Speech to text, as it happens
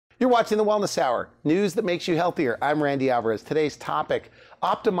You're watching the Wellness Hour, news that makes you healthier. I'm Randy Alvarez. Today's topic,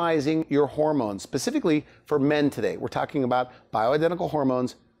 optimizing your hormones, specifically for men today. We're talking about bioidentical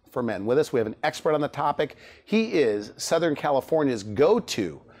hormones for men. With us, we have an expert on the topic. He is Southern California's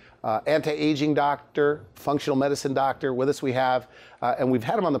go-to anti-aging doctor, functional medicine doctor. With us we have, and we've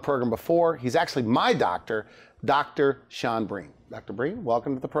had him on the program before, he's actually my doctor, Dr. Sean Breen. Dr. Breen,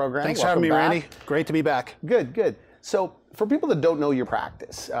 welcome to the program. Thanks for having me, Randy. Great to be back. Good, good. So for people that don't know your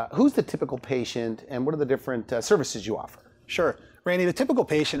practice, who's the typical patient and what are the different services you offer? Sure. Randy, the typical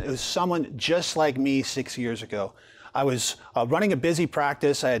patient is someone just like me 6 years ago. I was running a busy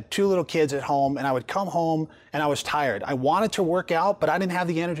practice. I had 2 little kids at home, and I would come home and I was tired. I wanted to work out, but I didn't have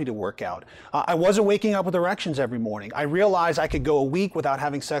the energy to work out. I wasn't waking up with erections every morning. I realized I could go a week without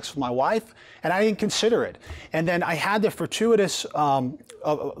having sex with my wife, and I didn't consider it. And then I had the fortuitous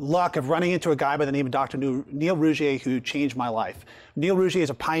luck of running into a guy by the name of Dr. Neil Rougier, who changed my life. Neil Rougier is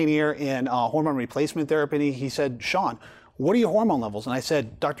a pioneer in hormone replacement therapy. He said, "Sean, what are your hormone levels?" And I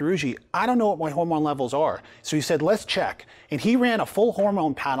said, "Dr. Rougier, I don't know what my hormone levels are." So he said, "Let's check." And he ran a full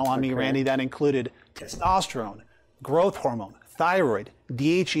hormone panel on me, Randy, that included testosterone, growth hormone, thyroid,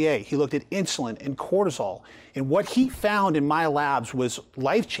 DHEA. He looked at insulin and cortisol. And what he found in my labs was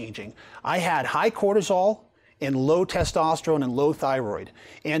life-changing. I had high cortisol and low testosterone and low thyroid.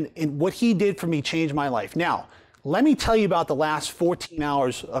 And what he did for me changed my life. Now, let me tell you about the last 14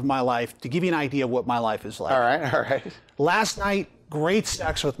 hours of my life to give you an idea of what my life is like. All right, all right. Last night, great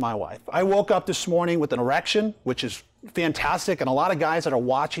sex with my wife. I woke up this morning with an erection, which is fantastic. And a lot of guys that are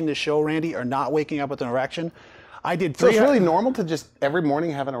watching this show, Randy, are not waking up with an erection. I did So it's really normal to just every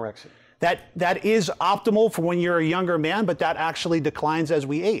morning have an erection? That is optimal for when you're a younger man, but that actually declines as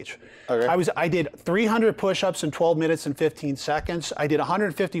we age. Okay. I did 300 push-ups in 12 minutes and 15 seconds. I did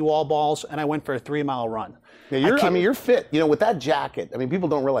 150 wall balls, and I went for a 3-mile run. Yeah, I mean, you're fit. You know, with that jacket, I mean, people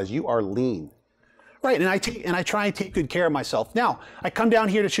don't realize you are lean. Right, and I try and take good care of myself. Now, I come down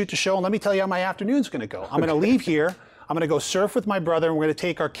here to shoot the show, and let me tell you how my afternoon's going to go. I'm going to leave here. I'm going to go surf with my brother, and we're going to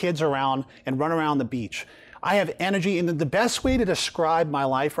take our kids around and run around the beach. I have energy, and the best way to describe my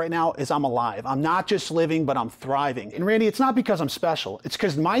life right now is I'm alive. I'm not just living, but I'm thriving. And Randy, it's not because I'm special. It's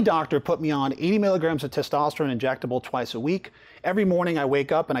because my doctor put me on 80 milligrams of testosterone injectable twice a week. Every morning I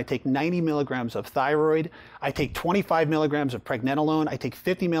wake up and I take 90 milligrams of thyroid. I take 25 milligrams of pregnenolone. I take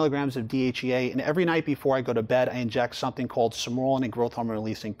 50 milligrams of DHEA. And every night before I go to bed, I inject something called sermorelin and growth hormone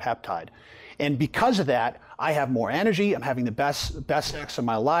releasing peptide. And because of that, I have more energy. I'm having the best sex of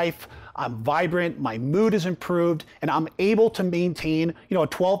my life. I'm vibrant, my mood is improved, and I'm able to maintain, a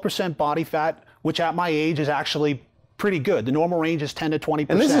 12% body fat, which at my age is actually pretty good. The normal range is 10 to 20%.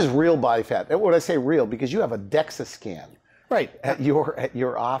 And this is real body fat. When I say real, because you have a DEXA scan, right, at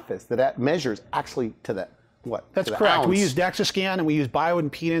your office that measures actually to the what? That's to the correct. ounce. We use DEXA scan and we use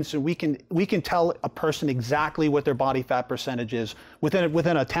bioimpedance, and we can tell a person exactly what their body fat percentage is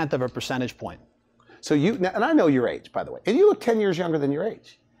within a tenth of a percentage point. So and I know your age, by the way, and you look 10 years younger than your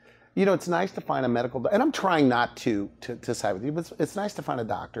age. You know, it's nice to find a medical, and I'm trying not to side with you, but it's nice to find a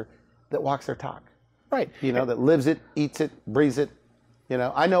doctor that walks their talk. Right. You know, that lives it, eats it, breathes it. You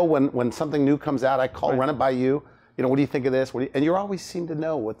know, I know when something new comes out, I call, run it by you. You know, what do you think of this? And you always seem to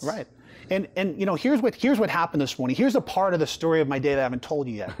know what's right. And here's what happened this morning. Here's a part of the story of my day that I haven't told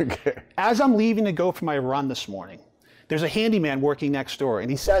you yet. Okay. As I'm leaving to go for my run this morning, there's a handyman working next door,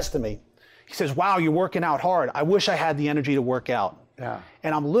 and he says to me, he says, "Wow, you're working out hard. I wish I had the energy to work out." Yeah.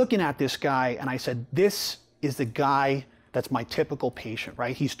 And I'm looking at this guy, and I said, this is the guy that's my typical patient,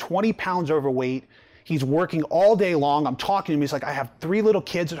 right? He's 20 pounds overweight. He's working all day long. I'm talking to him. He's like, "I have 3 little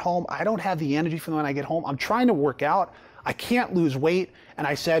kids at home. I don't have the energy for them when I get home. I'm trying to work out. I can't lose weight." And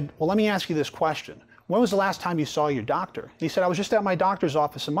I said, "Well, let me ask you this question. When was the last time you saw your doctor?" And he said, "I was just at my doctor's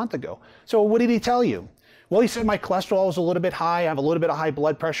office a month ago." So what did he tell you? Well, he said my cholesterol is a little bit high. I have a little bit of high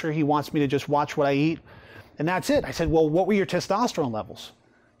blood pressure. He wants me to just watch what I eat. And that's it. I said, "Well, what were your testosterone levels?"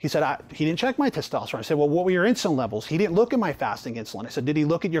 He said, he didn't check my testosterone. I said, "Well, what were your insulin levels?" He didn't look at my fasting insulin. I said, "Did he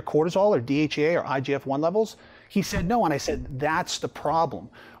look at your cortisol or DHEA or IGF-1 levels?" He said, "No." And I said, "That's the problem.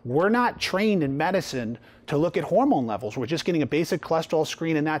 We're not trained in medicine to look at hormone levels. We're just getting a basic cholesterol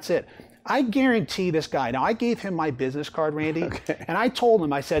screen and that's it." I guarantee this guy, now I gave him my business card, Randy, and I told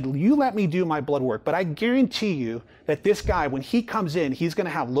him, I said, "You let me do my blood work, but I guarantee you that this guy, when he comes in, he's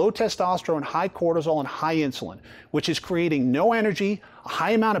gonna have low testosterone, high cortisol, and high insulin, which is creating no energy, a high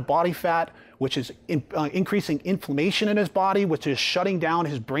amount of body fat, which is increasing inflammation in his body, which is shutting down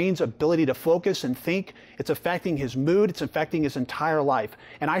his brain's ability to focus and think. It's affecting his mood, it's affecting his entire life."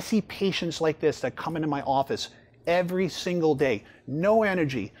 And I see patients like this that come into my office every single day. No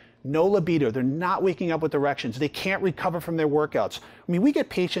energy, no libido. They're not waking up with erections. They can't recover from their workouts. I mean, we get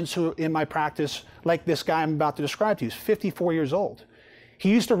patients who, in my practice, like this guy I'm about to describe to you, is 54 years old. He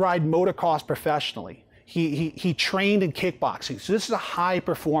used to ride motocross professionally. He trained in kickboxing. So this is a high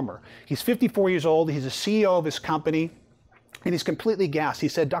performer. He's 54 years old. He's a CEO of his company, and he's completely gassed. He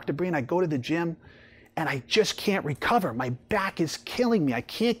said, Dr. Breen, I go to the gym, and I just can't recover. My back is killing me. I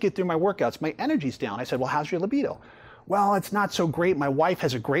can't get through my workouts. My energy's down. I said, well, how's your libido? Well, it's not so great. My wife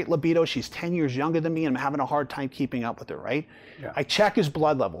has a great libido. She's 10 years younger than me, and I'm having a hard time keeping up with her, right? Yeah. I check his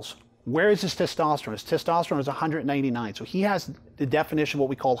blood levels. Where is his testosterone? His testosterone is 199. So he has the definition of what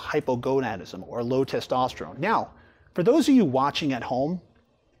we call hypogonadism, or low testosterone. Now, for those of you watching at home,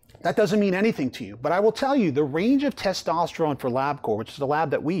 that doesn't mean anything to you. But I will tell you, the range of testosterone for LabCorp, which is the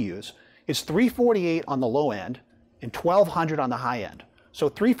lab that we use, is 348 on the low end and 1200 on the high end. So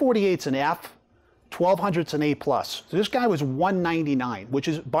 348 is an F, 1200 is an A+. So this guy was 199, which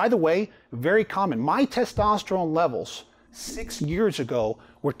is, by the way, very common. My testosterone levels 6 years ago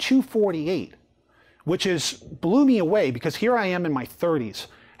were 248, which blew me away, because here I am in my 30s.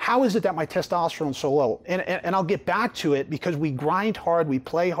 How is it that my testosterone is so low? And I'll get back to it, because we grind hard, we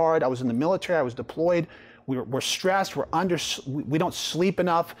play hard. I was in the military, I was deployed. We're stressed, we don't sleep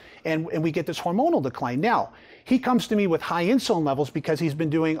enough, and we get this hormonal decline. Now, he comes to me with high insulin levels because he's been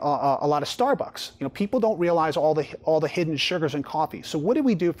doing a lot of Starbucks. You know, people don't realize all the hidden sugars in coffee. So what did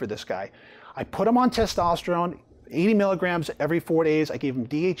we do for this guy? I put him on testosterone, 80 milligrams every 4 days. I gave him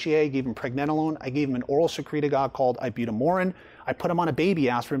DHEA, gave him pregnenolone. I gave him an oral secretagogue called ibutamorin. I put him on a baby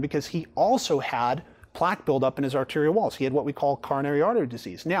aspirin because he also had plaque buildup in his arterial walls. He had what we call coronary artery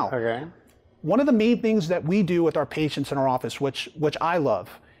disease. Now, one of the main things that we do with our patients in our office, which I love,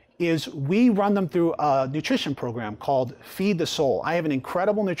 is we run them through a nutrition program called Feed the Soul. I have an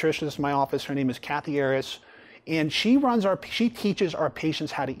incredible nutritionist in my office. Her name is Kathy Arias, and she teaches our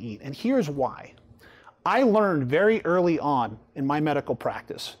patients how to eat. And here's why. I learned very early on in my medical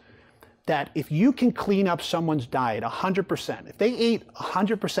practice that if you can clean up someone's diet 100%, if they ate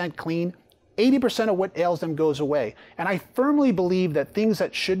 100% clean, 80% of what ails them goes away. And I firmly believe that things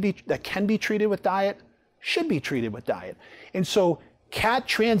that can be treated with diet should be treated with diet. And so Kat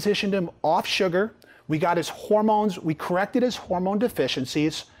transitioned him off sugar. We got his hormones. We corrected his hormone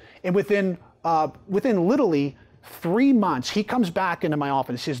deficiencies. And within literally 3 months, he comes back into my office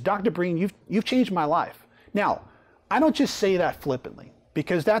and says, Dr. Breen, you've changed my life. Now, I don't just say that flippantly,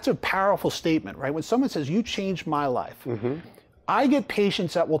 because that's a powerful statement, right? When someone says, you changed my life, I get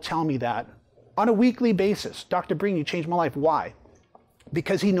patients that will tell me that on a weekly basis. Dr. Breen, you changed my life. Why?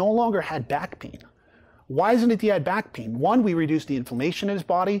 Because he no longer had back pain. Why isn't it he had back pain? 1, we reduced the inflammation in his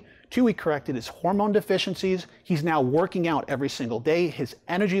body. 2, we corrected his hormone deficiencies. He's now working out every single day. His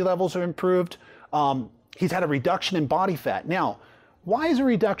energy levels are improved. He's had a reduction in body fat. Now, why is a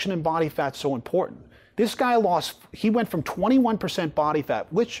reduction in body fat so important? This guy he went from 21% body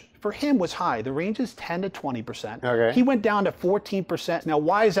fat, which for him was high. The range is 10 to 20%. Okay. He went down to 14%. Now,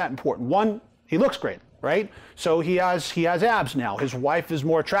 why is that important? 1, he looks great, right? So he has abs now. His wife is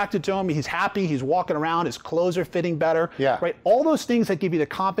more attracted to him. He's happy. He's walking around. His clothes are fitting better. Yeah. Right? All those things that give you the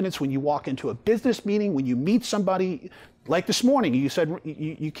confidence when you walk into a business meeting, when you meet somebody. Like this morning, you said,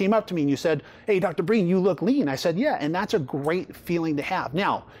 you came up to me and you said, hey, Dr. Breen, you look lean. I said, yeah, and that's a great feeling to have.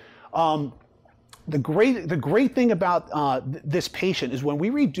 Now, the great thing about this patient is when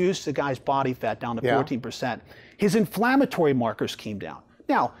we reduced the guy's body fat down to 14%, his inflammatory markers came down.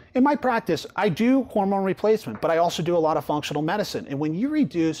 Now, in my practice, I do hormone replacement, but I also do a lot of functional medicine. And when you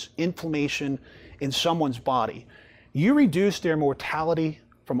reduce inflammation in someone's body, you reduce their mortality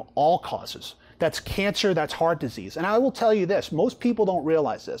from all causes. That's cancer, that's heart disease. And I will tell you this, most people don't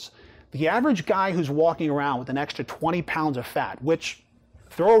realize this. The average guy who's walking around with an extra 20 pounds of fat, which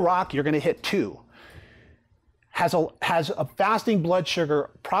throw a rock, you're gonna hit 2, has a fasting blood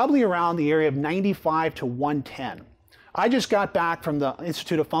sugar probably around the area of 95 to 110. I just got back from the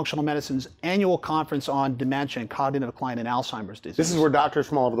Institute of Functional Medicine's annual conference on dementia and cognitive decline in Alzheimer's disease. This is where doctors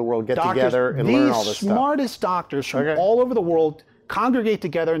from all over the world get together and learn all this stuff. The smartest doctors from all over the world congregate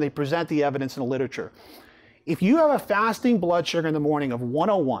together and they present the evidence in the literature. If you have a fasting blood sugar in the morning of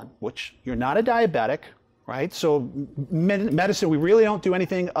 101, which you're not a diabetic, right? So medicine, we really don't do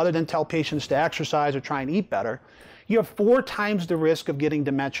anything other than tell patients to exercise or try and eat better. You have 4 times the risk of getting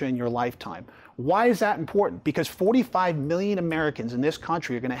dementia in your lifetime. Why is that important? Because 45 million Americans in this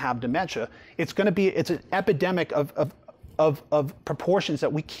country are going to have dementia. It's an epidemic of proportions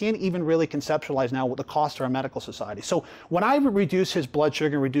that we can't even really conceptualize now with the cost to our medical society. So when I reduce his blood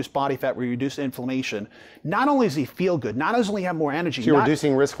sugar and reduce body fat, we reduce inflammation, not only does he feel good, not only does he have more energy. So you're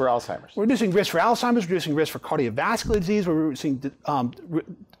reducing risk for Alzheimer's. We're reducing risk for Alzheimer's, reducing risk for cardiovascular disease, we're reducing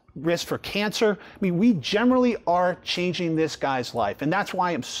risk for cancer. I mean, we generally are changing this guy's life. And that's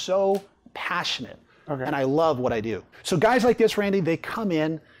why I'm so passionate. Okay. And I love what I do. So guys like this, Randy, they come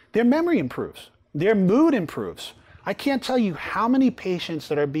in, their memory improves, their mood improves. I can't tell you how many patients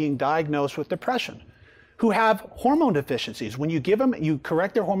that are being diagnosed with depression who have hormone deficiencies. When you give them, you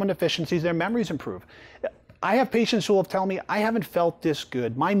correct their hormone deficiencies, their memories improve. I have patients who will tell me, I haven't felt this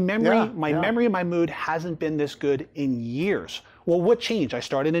good. My memory, memory and my mood hasn't been this good in years. Well, what changed? I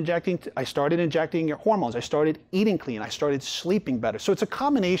started injecting your hormones. I started eating clean. I started sleeping better. So it's a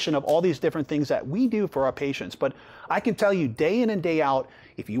combination of all these different things that we do for our patients. But I can tell you day in and day out,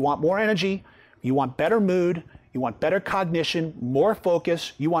 if you want more energy, you want better mood, you want better cognition, more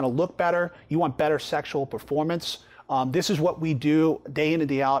focus, you want to look better, you want better sexual performance. This is what we do day in and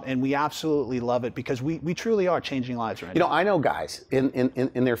day out, and we absolutely love it because we truly are changing lives, Randy. You know, I know guys in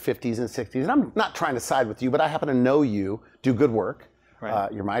their 50s and 60s, and I'm not trying to side with you, but I happen to know you do good work.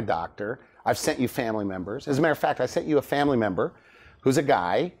 Right. You're my doctor. I've sent you family members. As a matter of fact, I sent you a family member who's a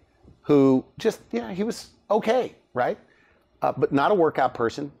guy who just, he was okay, right? But not a workout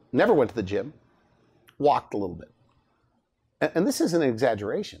person, never went to the gym, walked a little bit. And this isn't an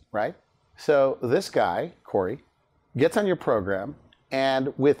exaggeration, right? So this guy, Corey, gets on your program,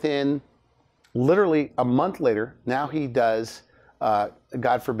 and within literally a month later, now he does,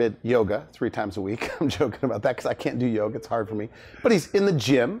 God forbid, yoga 3 times a week. I'm joking about that because I can't do yoga. It's hard for me. But he's in the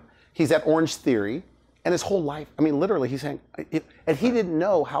gym. He's at Orange Theory. And his whole life, I mean, literally, he's saying, and he didn't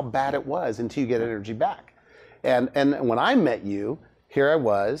know how bad it was until you get energy back. And when I met you, here I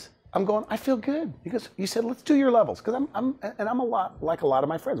was, I'm going, I feel good. Because you said, let's do your levels. Because I'm a lot like a lot of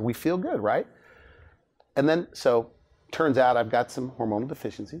my friends. We feel good, right? And then, so turns out I've got some hormonal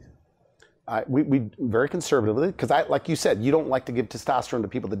deficiencies. We very conservatively, because like you said, you don't like to give testosterone to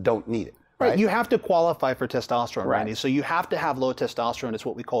people that don't need it. Right? You have to qualify for testosterone, Randy. So you have to have low testosterone. It's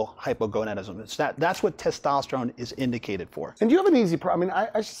what we call hypogonadism. That's what testosterone is indicated for. And you have an easy problem. I mean,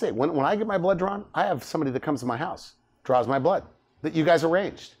 I should say, when I get my blood drawn, I have somebody that comes to my house, draws my blood, that you guys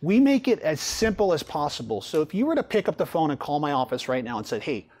arranged. We make it as simple as possible. So if you were to pick up the phone and call my office right now and said,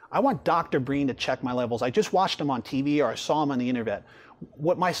 hey, I want Dr. Breen to check my levels. I just watched him on TV or I saw him on the internet.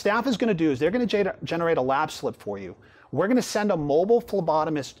 What my staff is going to do is they're going to generate a lab slip for you. We're going to send a mobile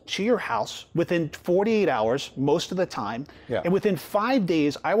phlebotomist to your house within 48 hours, most of the time. Yeah. And within 5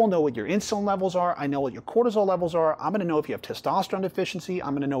 days, I will know what your insulin levels are. I know what your cortisol levels are. I'm going to know if you have testosterone deficiency. I'm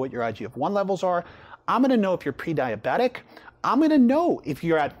going to know what your IGF-1 levels are. I'm going to know if you're pre-diabetic. I'm going to know if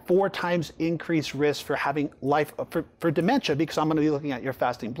you're at 4 times increased risk for having for dementia, because I'm going to be looking at your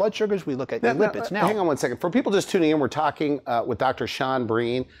fasting blood sugars. We look at your lipids now. Hang on one second. For people just tuning in, we're talking with Dr. Sean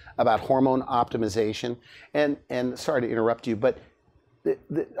Breen about hormone optimization. And sorry to interrupt you, but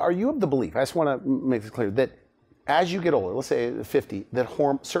are you of the belief, I just want to make this clear, that as you get older, let's say 50, that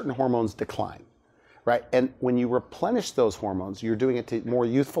certain hormones decline, right? And when you replenish those hormones, you're doing it to more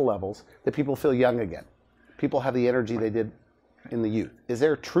youthful levels, that people feel young again. People have the energy they did in the youth. Is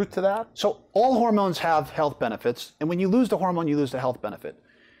there truth to that? So all hormones have health benefits, and when you lose the hormone, you lose the health benefit.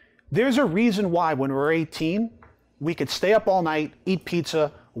 There's a reason why when we're 18, we could stay up all night, eat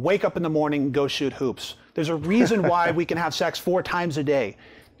pizza, wake up in the morning, and go shoot hoops. There's a reason why we can have sex 4 times a day.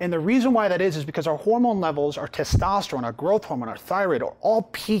 And the reason why that is because our hormone levels, our testosterone, our growth hormone, our thyroid are all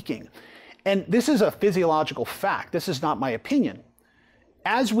peaking. And this is a physiological fact. This is not my opinion.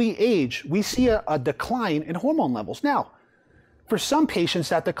 As we age, we see a decline in hormone levels. Now, for some patients,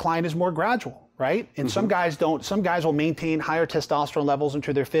 that decline is more gradual, right? And some guys don't. Some guys will maintain higher testosterone levels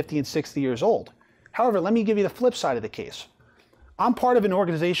until they're 50 and 60 years old. However, let me give you the flip side of the case. I'm part of an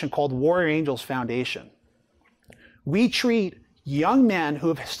organization called Warrior Angels Foundation. We treat young men who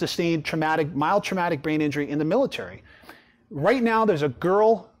have sustained mild traumatic brain injury in the military. Right now, there's a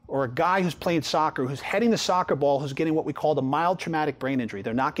girl or a guy who's playing soccer, who's heading the soccer ball, who's getting what we call the mild traumatic brain injury.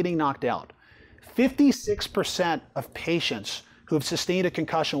 They're not getting knocked out. 56% of patients who have sustained a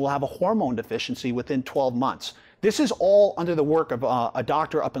concussion will have a hormone deficiency within 12 months. This is all under the work of a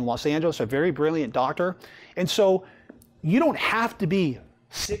doctor up in Los Angeles, a very brilliant doctor. And so you don't have to be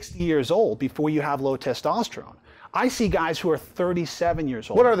 60 years old before you have low testosterone. I see guys who are 37 years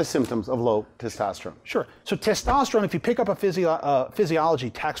old. What are the symptoms of low testosterone? Sure. So testosterone, if you pick up a physiology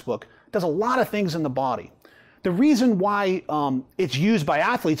textbook, does a lot of things in the body. The reason why it's used by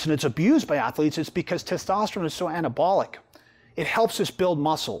athletes and it's abused by athletes is because testosterone is so anabolic. It helps us build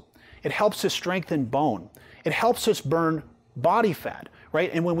muscle. It helps us strengthen bone. It helps us burn body fat,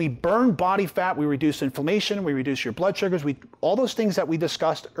 right? And when we burn body fat, we reduce inflammation, we reduce your blood sugars, all those things that we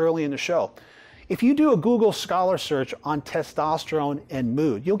discussed early in the show. If you do a Google Scholar search on testosterone and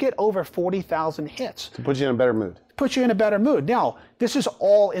mood, you'll get over 40,000 hits. To put you in a better mood. puts you in a better mood. Now, this is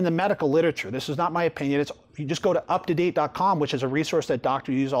all in the medical literature. This is not my opinion. You just go to uptodate.com, which is a resource that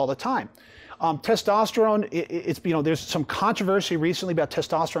doctors use all the time. Testosterone, there's some controversy recently about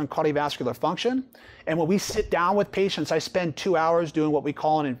testosterone cardiovascular function. And when we sit down with patients, I spend 2 hours doing what we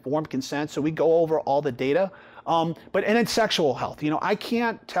call an informed consent. So we go over all the data. And then sexual health. I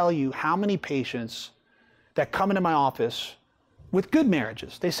can't tell you how many patients that come into my office with good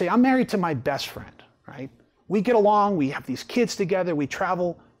marriages. They say, I'm married to my best friend, right? We get along, we have these kids together, we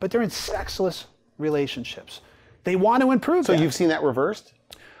travel, but they're in sexless relationships. They want to improve that. So you've seen that reversed?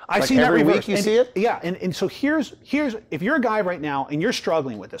 I've seen that reversed. Every week you see it? Yeah, and so here's, if you're a guy right now and you're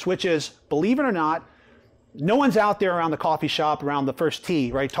struggling with this, which is, believe it or not, no one's out there around the coffee shop, around the first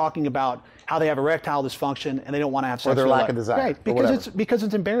tee, right, talking about how they have erectile dysfunction and they don't want to have sex. Or their lack of desire. Right, because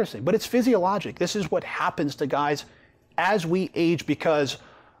it's embarrassing. But it's physiologic. This is what happens to guys as we age because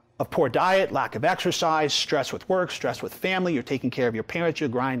of poor diet, lack of exercise, stress with work, stress with family, you're taking care of your parents, you're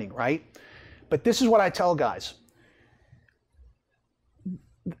grinding, right? But this is what I tell guys.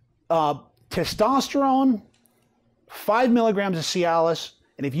 Testosterone, 5 milligrams of Cialis,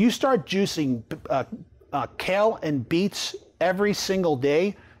 and if you start juicing kale and beets every single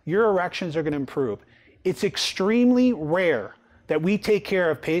day, your erections are going to improve. It's extremely rare that we take care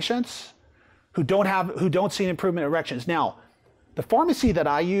of patients who don't see an improvement in erections. Now, the pharmacy that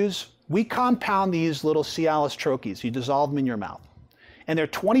I use, we compound these little Cialis troches. You dissolve them in your mouth, and they're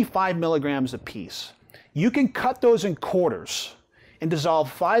 25 milligrams a piece. You can cut those in quarters and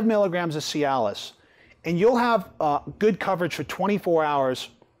dissolve 5 milligrams of Cialis, and you'll have good coverage for 24 hours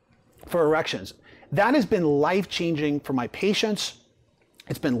for erections. That has been life-changing for my patients.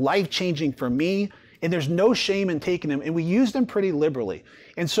 It's been life-changing for me, and there's no shame in taking them, and we use them pretty liberally.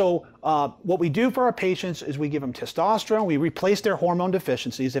 And so what we do for our patients is we give them testosterone, we replace their hormone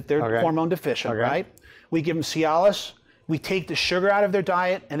deficiencies if they're hormone deficient, right? We give them Cialis, we take the sugar out of their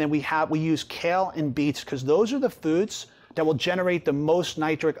diet, and then we use kale and beets because those are the foods that will generate the most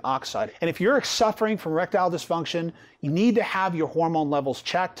nitric oxide. And if you're suffering from erectile dysfunction, you need to have your hormone levels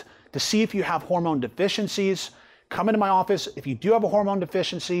checked to see if you have hormone deficiencies. Come into my office. If you do have a hormone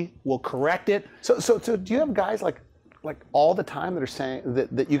deficiency, we'll correct it. So do you have guys like all the time that are saying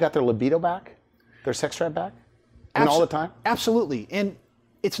that you got their libido back, their sex drive back? I mean, all the time? Absolutely. And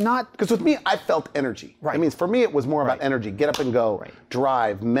it's not... Because with me, I felt energy. Right. I mean, for me, it was more about energy, get up and go,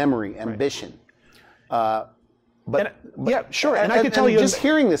 drive, memory, ambition. Yeah, sure. And I can tell you, just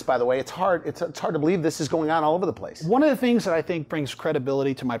hearing this, by the way, it's hard to believe this is going on all over the place. One of the things that I think brings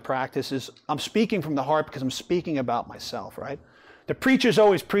credibility to my practice is I'm speaking from the heart because I'm speaking about myself, right? The preacher's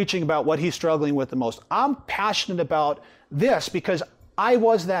always preaching about what he's struggling with the most. I'm passionate about this because I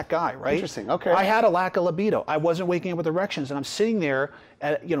was that guy, right? Interesting. Okay. I had a lack of libido. I wasn't waking up with erections, and I'm sitting there,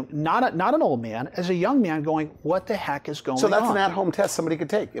 not an old man, as a young man, going, "What the heck is going on?" So that's an at-home test somebody could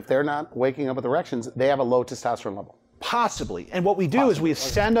take if they're not waking up with erections. They have a low testosterone level. Possibly. And what we do is we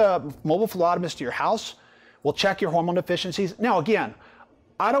send a mobile phlebotomist to your house. We'll check your hormone deficiencies. Now, again,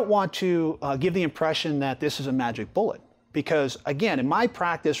 I don't want to give the impression that this is a magic bullet because, again, in my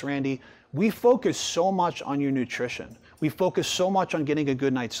practice, Randy, we focus so much on your nutrition. We focus so much on getting a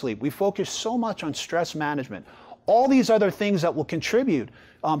good night's sleep. We focus so much on stress management. All these other things that will contribute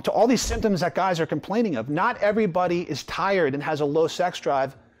to all these symptoms that guys are complaining of. Not everybody is tired and has a low sex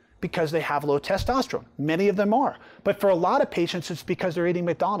drive because they have low testosterone. Many of them are. But for a lot of patients, it's because they're eating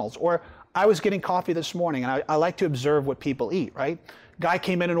McDonald's. Or I was getting coffee this morning, and I like to observe what people eat, right? Guy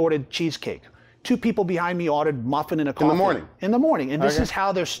came in and ordered cheesecake. 2 people behind me ordered muffin and a coffee. In the morning? In the morning. And this is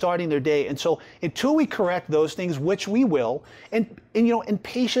how they're starting their day. And so until we correct those things, which we will, and in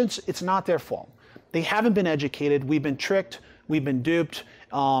patients, it's not their fault. They haven't been educated. We've been tricked. We've been duped.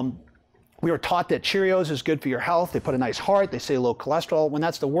 We were taught that Cheerios is good for your health. They put a nice heart. They say low cholesterol, when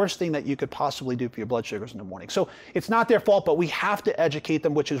that's the worst thing that you could possibly do for your blood sugars in the morning. So it's not their fault, but we have to educate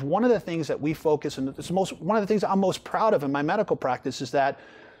them, which is one of the things that we focus on. It's one of the things I'm most proud of in my medical practice is that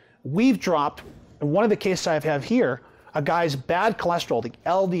we've dropped, in one of the cases I have here, a guy's bad cholesterol, the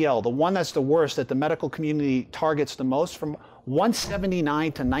LDL, the one that's the worst that the medical community targets the most, from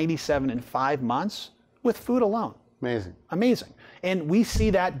 179 to 97 in 5 months with food alone. Amazing. Amazing. And we see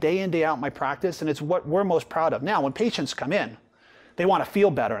that day in, day out in my practice, and it's what we're most proud of. Now, when patients come in, they want to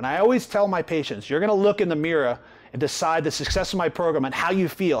feel better. And I always tell my patients, you're going to look in the mirror and decide the success of my program and how you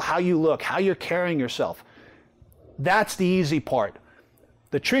feel, how you look, how you're carrying yourself. That's the easy part.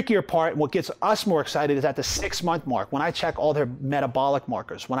 The trickier part, and what gets us more excited, is at the 6-month mark, when I check all their metabolic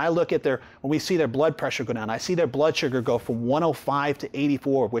markers, when we see their blood pressure go down, I see their blood sugar go from 105 to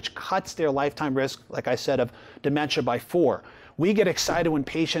 84, which cuts their lifetime risk, like I said, of dementia by 4. We get excited when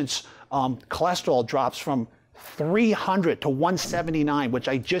patients' cholesterol drops from 300 to 179, which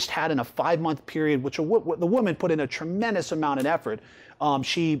I just had in a 5-month period, which the woman put in a tremendous amount of effort.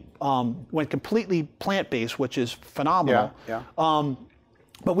 She went completely plant-based, which is phenomenal. Yeah.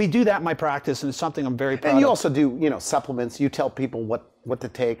 But we do that in my practice, and it's something I'm very proud of. And you also do, supplements. You tell people what to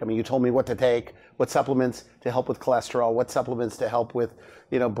take. I mean, you told me what to take, what supplements to help with cholesterol, what supplements to help with,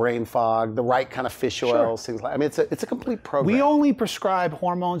 brain fog, the right kind of fish oils, things like. I mean, it's a complete program. We only prescribe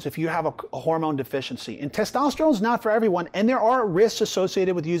hormones if you have a hormone deficiency, and testosterone is not for everyone. And there are risks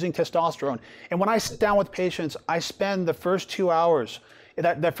associated with using testosterone. And when I sit down with patients, I spend the first 2 hours.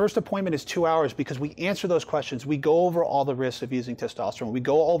 That first appointment is 2 hours because we answer those questions. We go over all the risks of using testosterone. We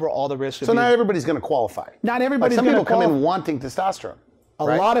go over all the risks. So not everybody's going to qualify. Not everybody's going to qualify. Some people come in wanting testosterone. A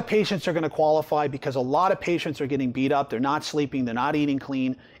lot of patients are going to qualify because a lot of patients are getting beat up. They're not sleeping. They're not eating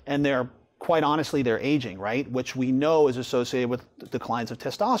clean, and quite honestly, they're aging, right? Which we know is associated with declines of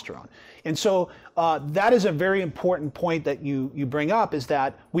testosterone. And so that is a very important point that you bring up, is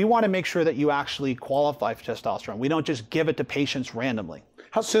that we want to make sure that you actually qualify for testosterone. We don't just give it to patients randomly.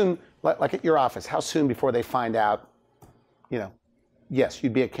 How soon, like at your office, how soon before they find out, yes,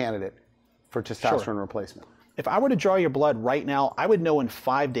 you'd be a candidate for testosterone replacement? If I were to draw your blood right now, I would know in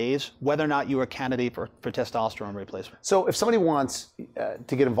 5 days whether or not you are a candidate for testosterone replacement. So if somebody wants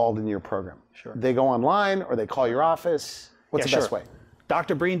to get involved in your program, they go online or they call your office, what's the best way?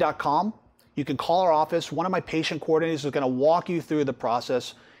 drbreen.com. You can call our office. One of my patient coordinators is going to walk you through the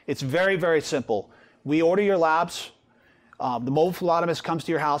process. It's very, very simple. We order your labs. The mobile phlebotomist comes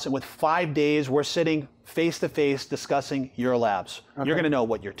to your house, and with 5 days, we're sitting face-to-face discussing your labs. Okay. You're going to know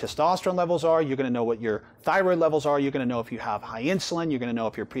what your testosterone levels are. You're going to know what your thyroid levels are. You're going to know if you have high insulin. You're going to know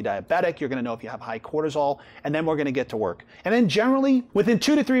if you're pre-diabetic. You're going to know if you have high cortisol. And then we're going to get to work. And then generally, within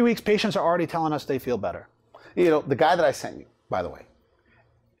 2 to 3 weeks, patients are already telling us they feel better. The guy that I sent you, by the way,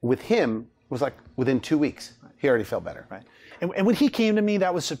 with him, it was like within 2 weeks, he already felt better. Right. And when he came to me,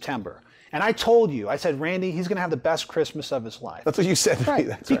 that was September. And I told you, I said, Randy, he's going to have the best Christmas of his life. That's what you said to me.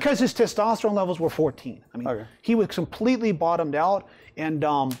 That's because his testosterone levels were 14. I mean, he was completely bottomed out. And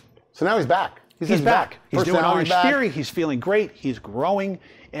so now he's back. He's back. He's doing Orange Theory. He's feeling great. He's growing.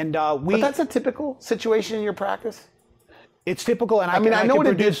 And But that's a typical situation in your practice? It's typical. And I know what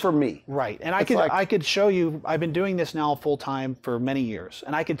it did for me. Right. And I could show you, I've been doing this now full time for many years.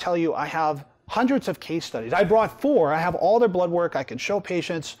 And I could tell you, I have hundreds of case studies. I brought 4. I have all their blood work. I can show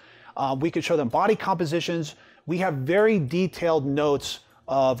patients. We could show them body compositions. We have very detailed notes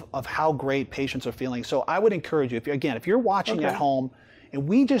of how great patients are feeling. So I would encourage you, if you're watching at home and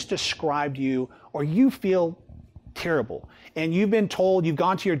we just described you, or you feel terrible and you've been told, you've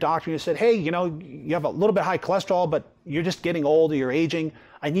gone to your doctor and you said, hey, you have a little bit high cholesterol, but you're just getting old or you're aging,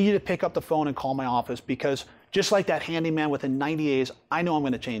 I need you to pick up the phone and call my office, because just like that handyman, within 90 days, I know I'm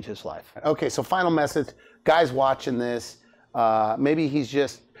going to change his life. Okay, so final message, guys watching this, maybe he's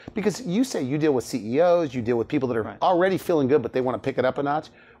just, because you say you deal with CEOs, you deal with people that are already feeling good, but they want to pick it up a notch,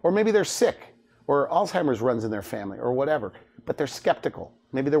 or maybe they're sick, or Alzheimer's runs in their family, or whatever, but they're skeptical.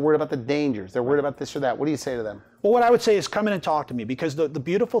 Maybe they're worried about the dangers. They're worried about this or that. What do you say to them? Well, what I would say is come in and talk to me, because the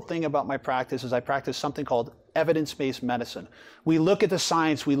beautiful thing about my practice is I practice something called evidence-based medicine. We look at the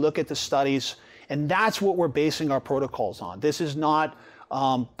science, we look at the studies, and that's what we're basing our protocols on. This is not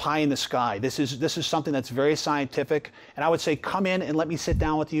pie in the sky. This is something that's very scientific. And I would say come in and let me sit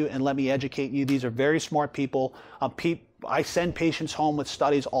down with you and let me educate you. These are very smart people. I send patients home with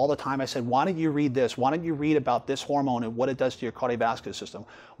studies all the time. I said, why don't you read this? Why don't you read about this hormone and what it does to your cardiovascular system?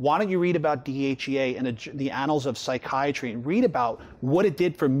 Why don't you read about DHEA and the annals of psychiatry and read about what it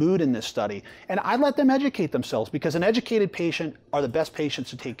did for mood in this study? And I let them educate themselves, because an educated patient are the best patients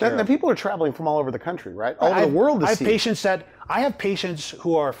to take care of. And people are traveling from all over the country, right? All over the world to see. I have patients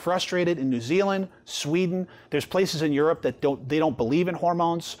who are frustrated in New Zealand, Sweden. There's places in Europe that don't believe in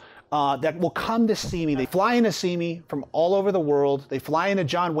hormones. That will come to see me. They fly in to see me from all over the world. They fly into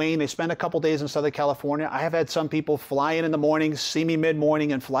John Wayne. They spend a couple days in Southern California. I have had some people fly in the morning, see me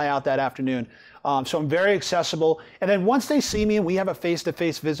mid-morning, and fly out that afternoon. So I'm very accessible. And then once they see me and we have a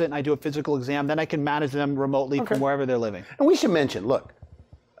face-to-face visit and I do a physical exam, then I can manage them remotely from wherever they're living. And we should mention, look,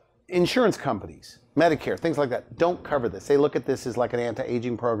 insurance companies, Medicare, things like that, don't cover this. They look at this as like an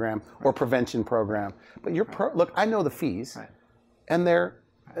anti-aging program or prevention program. But look, I know the fees, and they're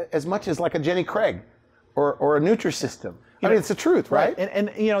as much as like a Jenny Craig or a Nutrisystem. I mean, it's the truth, right? And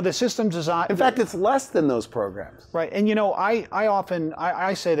the system's designed. In fact, it's less than those programs. Right. And I often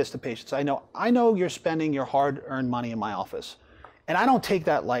say this to patients. I know you're spending your hard-earned money in my office, and I don't take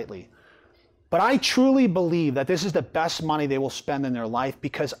that lightly. But I truly believe that this is the best money they will spend in their life,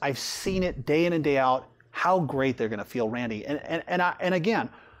 because I've seen it day in and day out how great they're going to feel, Randy. And again,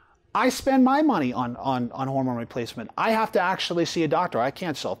 I spend my money on hormone replacement. I have to actually see a doctor. I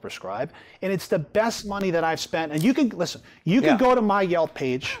can't self-prescribe. And it's the best money that I've spent. And you can, listen, you can go to my Yelp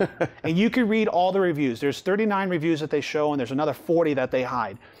page and you can read all the reviews. There's 39 reviews that they show and there's another 40 that they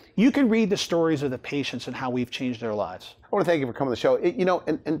hide. You can read the stories of the patients and how we've changed their lives. I want to thank you for coming to the show. You know,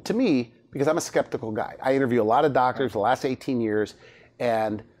 and to me, because I'm a skeptical guy, I interview a lot of doctors the last 18 years,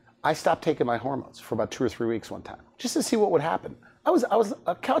 and I stopped taking my hormones for about 2 or 3 weeks one time, just to see what would happen. I was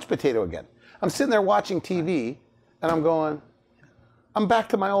a couch potato again. I'm sitting there watching TV, and I'm going, I'm back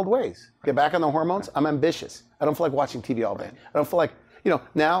to my old ways. Get back on the hormones. I'm ambitious. I don't feel like watching TV all day. I don't feel like, you know,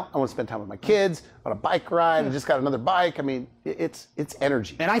 now I want to spend time with my kids, on a bike ride. I just got another bike. I mean, it's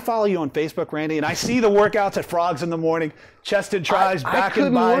energy. And I follow you on Facebook, Randy, and I see the workouts at Frogs in the morning, chest and tries, back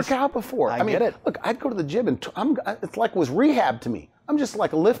and buys. I couldn't work out before. I mean, get it. Look, I'd go to the gym, and it's like it was rehab to me. I'm just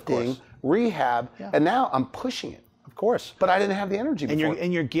like lifting, rehab, and now I'm pushing it. Of course. But I didn't have the energy before.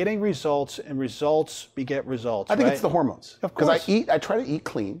 And you're getting results, and results beget results. I think it's the hormones. Of course. Because I try to eat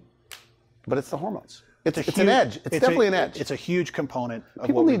clean, but it's the hormones. It's an edge. It's definitely an edge. It's a huge component of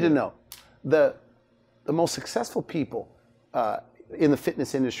people need to know the most successful people in the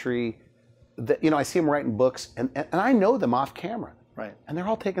fitness industry. That, you know, I see them writing books, and I know them off camera. Right. And they're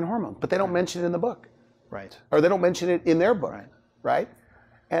all taking hormones, but they don't mention it in the book. Right. Or they don't mention it in their book. Right.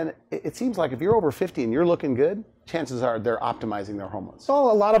 And it seems like if you're over 50 and you're looking good, chances are they're optimizing their hormones. So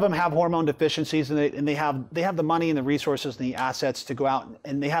a lot of them have hormone deficiencies, and they have the money and the resources and the assets to go out,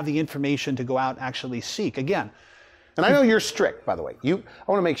 and they have the information to go out and actually seek. Again. And I know you're strict, by the way. I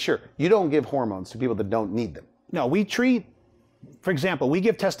want to make sure you don't give hormones to people that don't need them. No, we treat, for example, we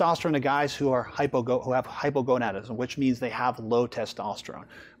give testosterone to guys who have hypogonadism, which means they have low testosterone.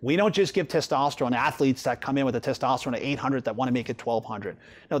 We don't just give testosterone to athletes that come in with a testosterone of 800 that want to make it 1200.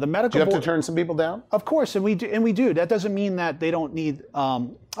 No, the medical Do you have to turn some people down? Of course, and we do. That doesn't mean that they don't need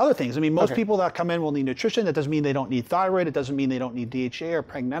other things. I mean, most people that come in will need nutrition. That doesn't mean they don't need thyroid. It doesn't mean they don't need DHA or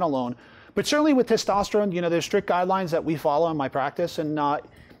pregnenolone. But certainly with testosterone, you know, there's strict guidelines that we follow in my practice, and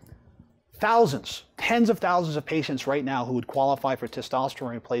thousands, tens of thousands of patients right now who would qualify for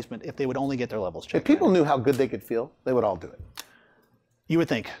testosterone replacement if they would only get their levels checked. If people knew how good they could feel, they would all do it. You would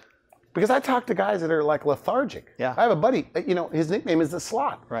think. Because I talk to guys that are like lethargic. Yeah. I have a buddy, you know, his nickname is the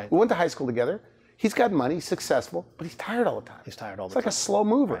Slot. Right. We went to high school together. He's got money, he's successful, but he's tired all the time. He's tired all the time. It's like a slow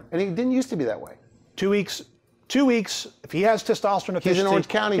mover. And he didn't used to be that way. 2 weeks, if he has testosterone deficiency. He's in Orange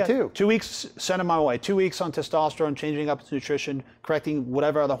County too. 2 weeks, send him my way. 2 weeks on testosterone, changing up his nutrition, correcting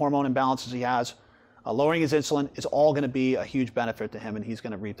whatever other hormone imbalances he has. Lowering his insulin is all going to be a huge benefit to him, and he's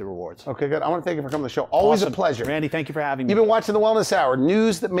going to reap the rewards. Okay, good. I want to thank you for coming to the show. Always a pleasure. Randy, thank you for having me. You've been watching the Wellness Hour,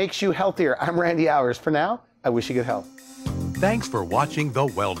 news that makes you healthier. I'm Randy Hours. For now, I wish you good health. Thanks for watching the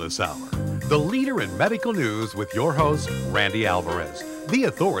Wellness Hour, the leader in medical news with your host, Randy Alvarez, the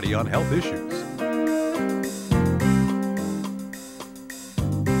authority on health issues.